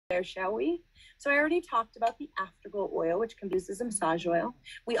there, shall we? So I already talked about the afterglow oil, which can be used as a massage oil.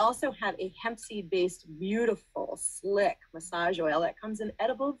 We also have a hemp seed based, beautiful, slick massage oil that comes in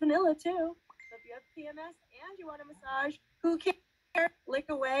edible vanilla too. So if you have PMS and you want a massage, who cares? Lick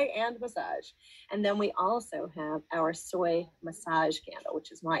away and massage. And then we also have our soy massage candle,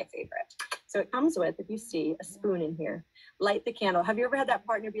 which is my favorite. So it comes with, if you see, a spoon in here. Light the candle. Have you ever had that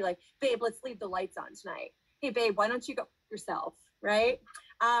partner be like, babe, let's leave the lights on tonight? Hey, babe, why don't you go yourself, right?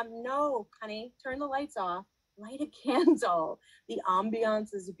 No, honey, turn the lights off. Light a candle. The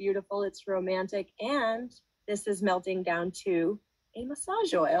ambiance is beautiful. It's romantic. And this is melting down to a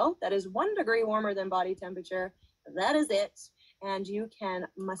massage oil that is 1 degree warmer than body temperature. That is it. And you can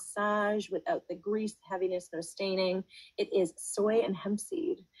massage without the grease, heaviness, no staining. It is soy and hemp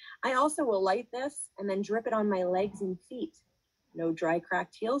seed. I also will light this and then drip it on my legs and feet. No dry,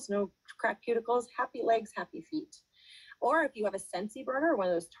 cracked heels, no cracked cuticles, happy legs, happy feet. Or if you have a Scentsy burner, one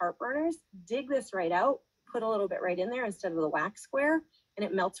of those tart burners, dig this right out, put a little bit right in there instead of the wax square, and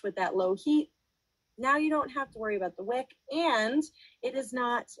it melts with that low heat. Now you don't have to worry about the wick, and it is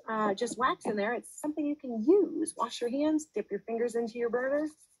not just wax in there. It's something you can use. Wash your hands, dip your fingers into your burner,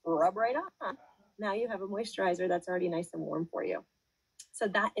 rub right on. Now you have a moisturizer that's already nice and warm for you. So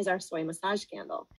that is our soy massage candle.